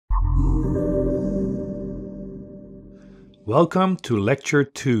Welcome to Lecture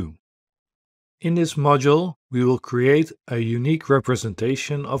 2. In this module, we will create a unique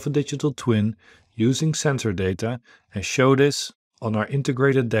representation of a digital twin using sensor data and show this on our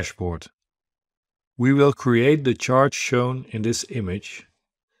integrated dashboard. We will create the chart shown in this image.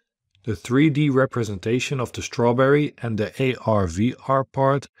 The 3D representation of the strawberry and the AR/VR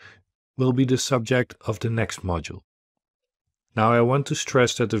part will be the subject of the next module. Now I want to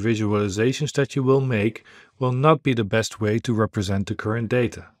stress that the visualizations that you will make will not be the best way to represent the current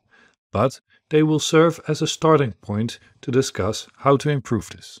data, but they will serve as a starting point to discuss how to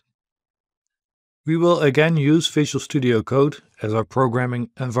improve this. We will again use Visual Studio Code as our programming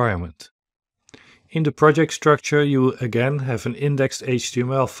environment. In the project structure, you will again have an indexed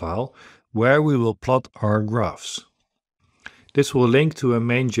HTML file where we will plot our graphs. This will link to a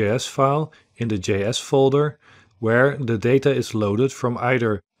main.js file in the JS folder, where the data is loaded from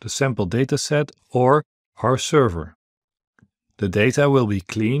either the sample dataset or our server. The data will be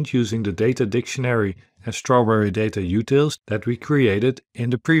cleaned using the data dictionary and strawberry data utils that we created in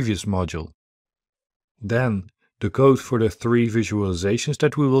the previous module. Then, the code for the 3 visualizations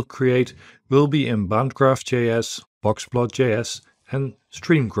that we will create will be in BoundGraph.js, BoxPlot.js and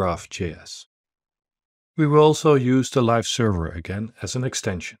StreamGraph.js. We will also use the live server again as an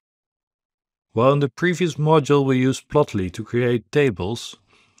extension. While in the previous module we used Plotly to create tables,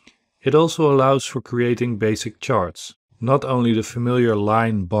 it also allows for creating basic charts, not only the familiar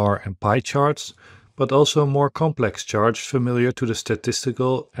line, bar and pie charts, but also more complex charts familiar to the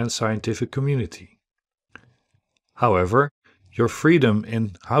statistical and scientific community. However, your freedom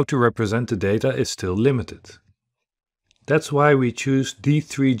in how to represent the data is still limited. That's why we choose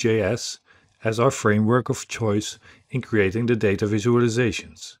D3.js as our framework of choice in creating the data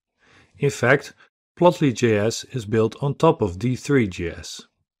visualizations. In fact, Plotly.js is built on top of D3.js.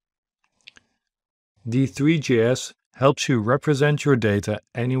 D3.js helps you represent your data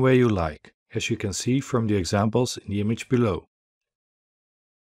any way you like, as you can see from the examples in the image below.